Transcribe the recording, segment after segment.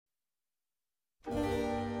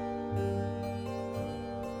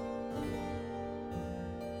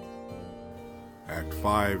Act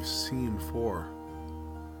 5, Scene 4.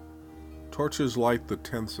 Torches light the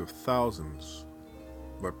tents of thousands,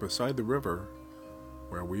 but beside the river,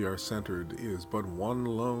 where we are centered, is but one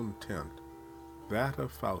lone tent, that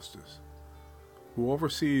of Faustus, who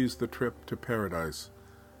oversees the trip to paradise,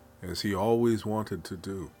 as he always wanted to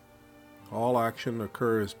do. All action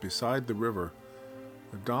occurs beside the river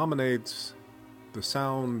that dominates the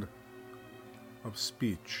sound of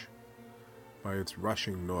speech by its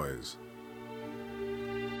rushing noise.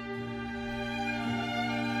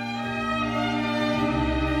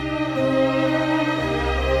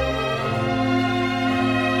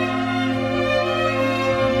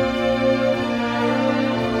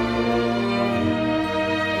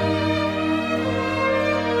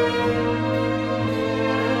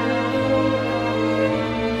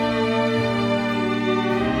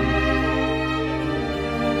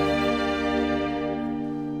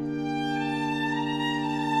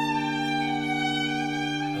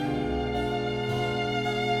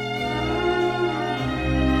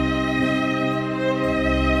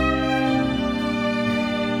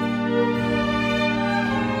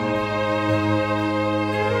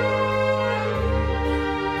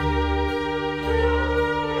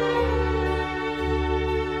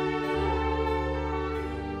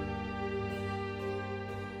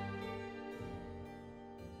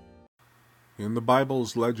 In the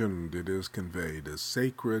Bible's legend, it is conveyed as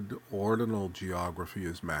sacred, ordinal geography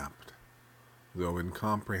is mapped, though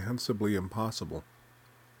incomprehensibly impossible.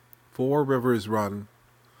 4 rivers run,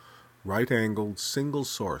 right-angled,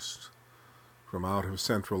 single-sourced, from out of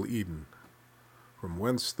central Eden, from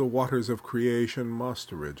whence the waters of creation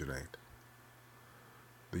must originate.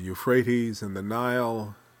 The Euphrates and the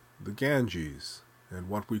Nile, the Ganges, and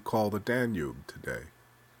what we call the Danube today.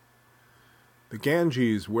 The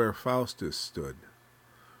Ganges, where Faustus stood,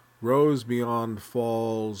 rose beyond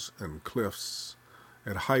falls and cliffs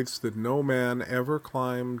at heights that no man ever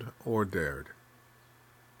climbed or dared.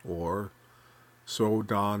 Or so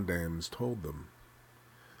Don Dames told them,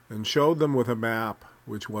 and showed them with a map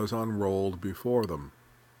which was unrolled before them,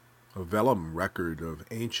 a vellum record of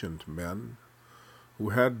ancient men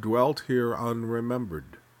who had dwelt here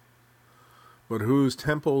unremembered, but whose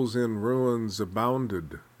temples in ruins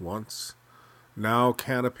abounded once, now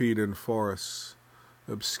canopied in forests,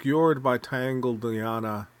 obscured by tangled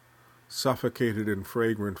liana, suffocated in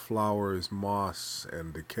fragrant flowers, moss,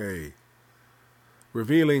 and decay,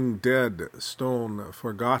 revealing dead,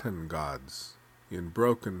 stone-forgotten gods in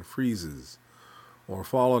broken friezes, or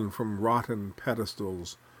fallen from rotten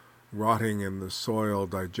pedestals, rotting in the soil,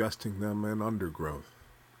 digesting them in undergrowth.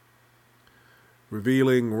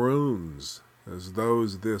 Revealing runes, as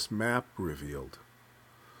those this map revealed,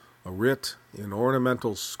 a writ in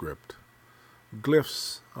ornamental script,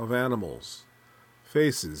 glyphs of animals,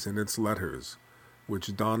 faces in its letters,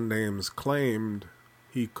 which Don Dames claimed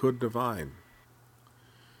he could divine.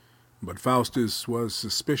 But Faustus was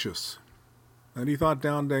suspicious, and he thought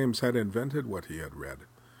Don Dames had invented what he had read.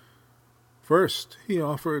 First, he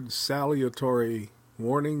offered salutary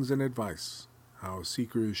warnings and advice, how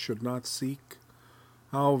seekers should not seek,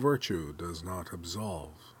 how virtue does not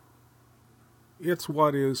absolve. It's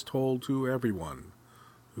what is told to everyone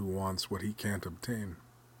who wants what he can't obtain.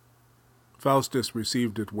 Faustus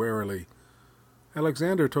received it warily.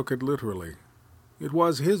 Alexander took it literally. It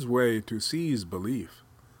was his way to seize belief,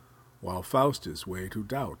 while Faustus' way to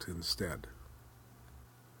doubt instead.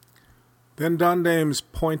 Then Don Dames,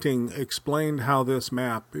 pointing, explained how this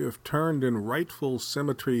map, if turned in rightful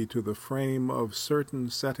symmetry to the frame of certain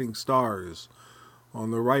setting stars, on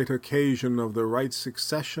the right occasion of the right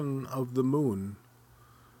succession of the moon,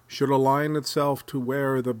 should align itself to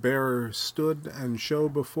where the bearer stood and show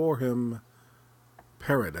before him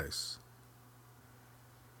paradise.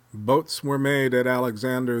 Boats were made at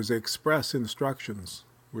Alexander's express instructions,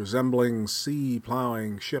 resembling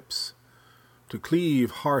sea-plowing ships, to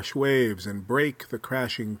cleave harsh waves and break the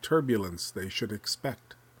crashing turbulence they should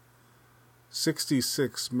expect.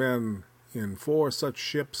 66 men in 4 such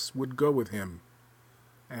ships would go with him,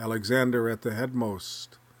 Alexander at the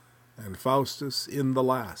headmost, and Faustus in the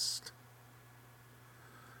last.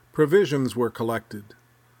 Provisions were collected,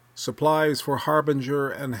 supplies for harbinger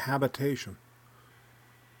and habitation,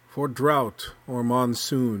 for drought or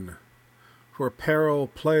monsoon, for peril,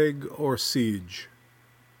 plague, or siege.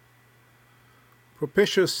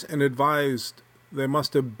 Propitious and advised, they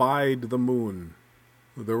must abide the moon.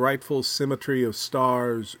 The rightful symmetry of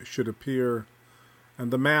stars should appear, and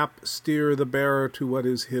the map steer the bearer to what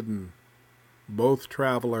is hidden, both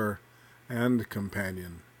traveler and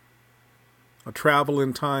companion. A travel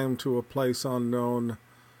in time to a place unknown,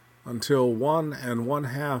 until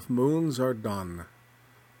 1½ moons are done,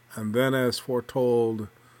 and then, as foretold,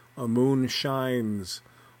 a moon shines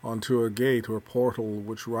onto a gate or portal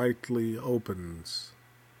which rightly opens.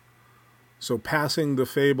 So passing the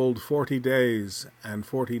fabled 40 days and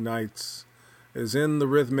 40 nights is in the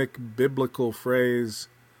rhythmic biblical phrase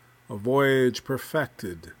a voyage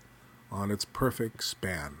perfected on its perfect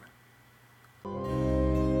span.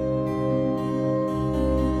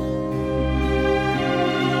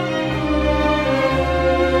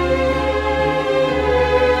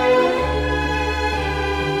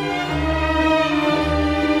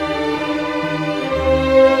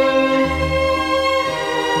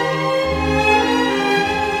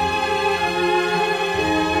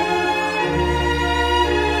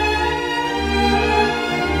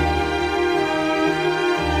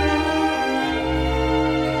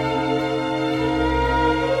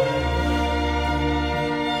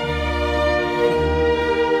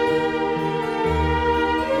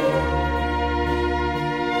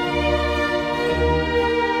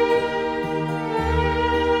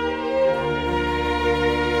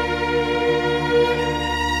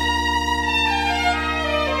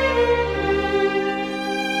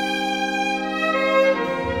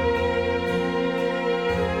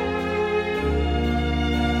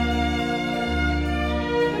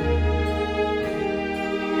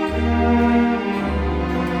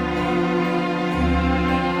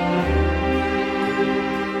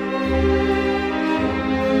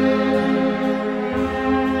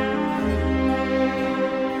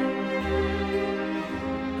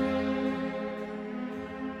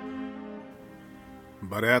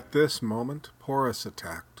 But at this moment Porus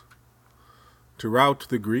attacked, to rout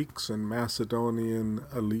the Greeks and Macedonian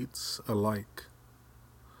elites alike.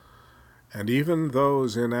 And even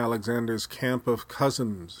those in Alexander's camp of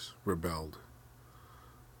cousins rebelled,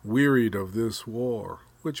 wearied of this war,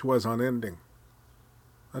 which was unending.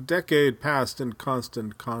 A decade passed in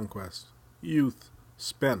constant conquest, youth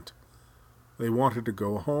spent. They wanted to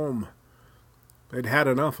go home. They'd had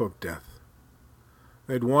enough of death.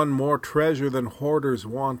 They'd won more treasure than hoarders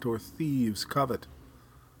want or thieves covet.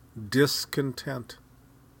 Discontent.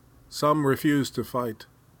 Some refused to fight.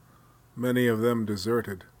 Many of them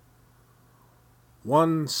deserted.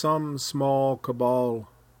 Some small cabal,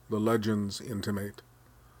 the legends intimate,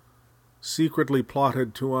 secretly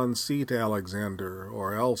plotted to unseat Alexander,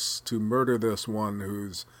 or else to murder this one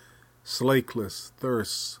whose slakeless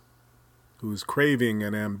thirsts, whose craving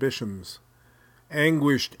and ambitions,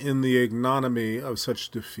 anguished in the ignominy of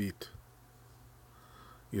such defeat.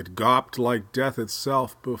 It gawped like death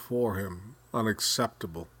itself before him,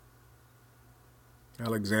 unacceptable.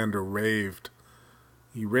 Alexander raved.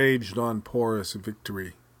 He raged on Porus'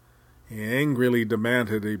 victory. He angrily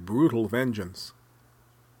demanded a brutal vengeance.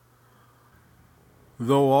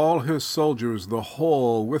 Though all his soldiers, the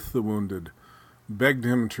whole with the wounded, begged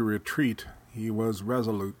him to retreat, he was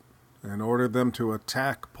resolute, and ordered them to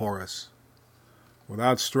attack Porus.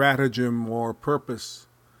 Without stratagem or purpose,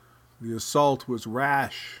 the assault was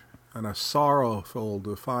rash and a sorrowful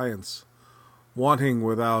defiance, wanting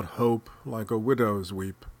without hope like a widow's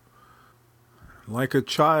weep, like a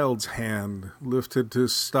child's hand lifted to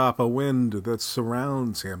stop a wind that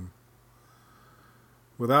surrounds him.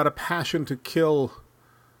 Without a passion to kill,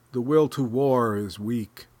 the will to war is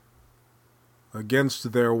weak.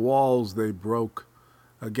 Against their walls they broke,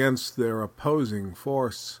 against their opposing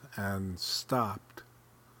force, and stopped.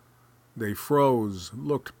 They froze,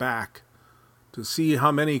 looked back, to see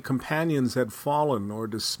how many companions had fallen, or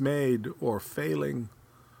dismayed, or failing,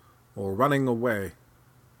 or running away.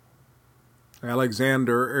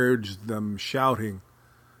 Alexander urged them, shouting,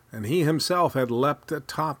 and he himself had leapt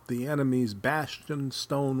atop the enemy's bastion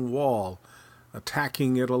stone wall,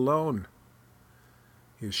 attacking it alone.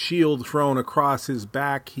 His shield thrown across his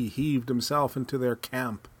back, he heaved himself into their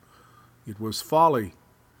camp. It was folly,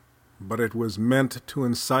 but it was meant to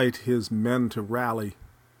incite his men to rally.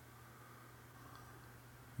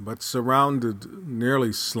 But surrounded,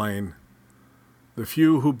 nearly slain, the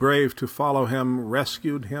few who braved to follow him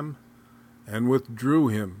rescued him and withdrew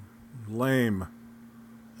him, lame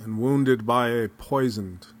and wounded by a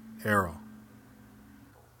poisoned arrow.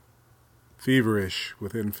 Feverish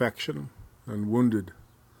with infection and wounded,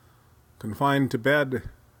 confined to bed,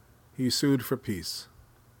 he sued for peace.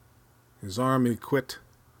 His army quit,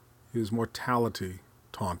 his mortality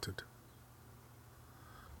taunted.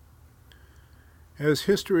 As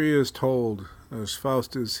history is told, as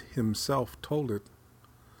Faustus himself told it,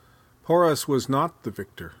 Porus was not the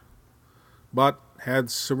victor, but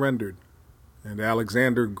had surrendered, and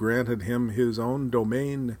Alexander granted him his own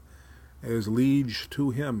domain as liege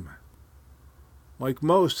to him. Like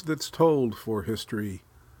most that's told for history,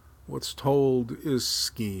 what's told is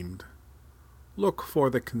schemed. Look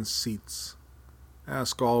for the conceits.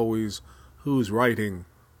 Ask always who's writing,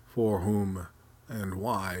 for whom, and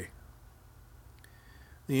why.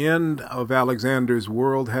 The end of Alexander's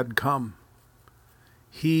world had come.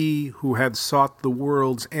 He who had sought the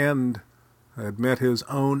world's end had met his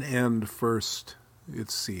own end first,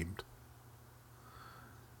 it seemed.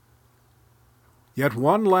 Yet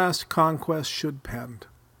one last conquest should pend,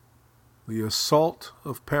 the assault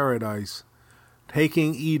of paradise,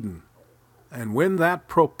 taking Eden. And when that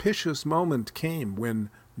propitious moment came, when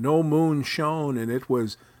no moon shone and it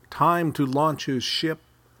was time to launch his ship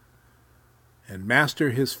and master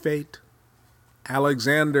his fate,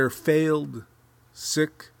 Alexander failed,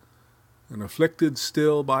 sick and afflicted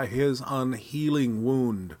still by his unhealing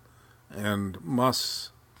wound, and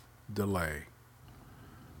must delay.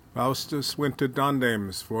 Faustus went to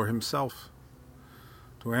Dandames for himself,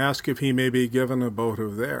 to ask if he may be given a boat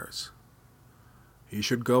of theirs. He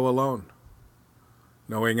should go alone.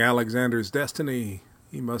 Knowing Alexander's destiny,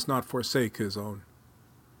 he must not forsake his own.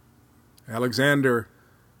 Alexander,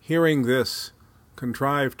 hearing this,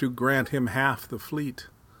 contrived to grant him half the fleet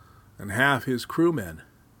and half his crewmen,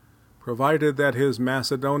 provided that his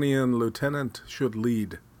Macedonian lieutenant should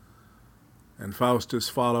lead, and Faustus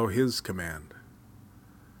follow his command.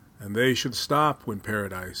 And they should stop when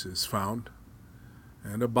paradise is found,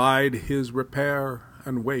 and abide his repair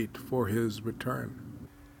and wait for his return.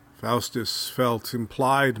 Faustus felt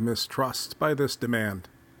implied mistrust by this demand,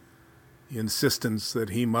 the insistence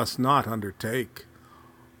that he must not undertake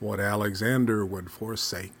what Alexander would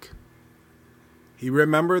forsake. He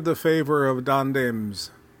remembered the favor of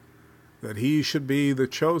Dandames, that he should be the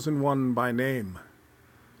chosen one by name,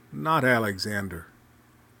 not Alexander,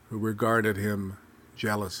 who regarded him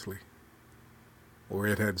jealously, or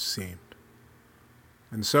it had seemed.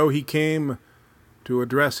 And so he came to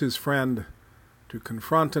address his friend, to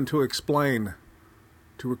confront and to explain,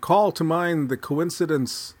 to recall to mind the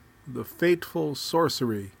coincidence, the fateful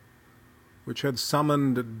sorcery, which had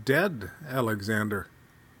summoned dead Alexander,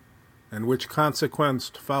 and which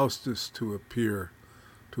consequenced Faustus to appear,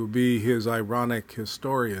 to be his ironic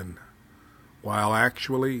historian, while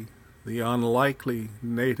actually the unlikely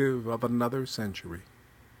native of another century.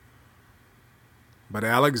 But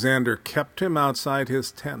Alexander kept him outside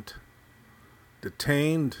his tent,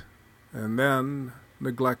 detained and then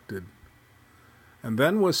neglected, and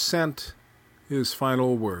then was sent his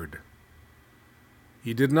final word.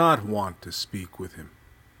 He did not want to speak with him.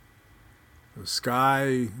 The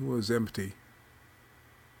sky was empty.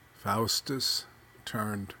 Faustus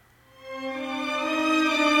turned.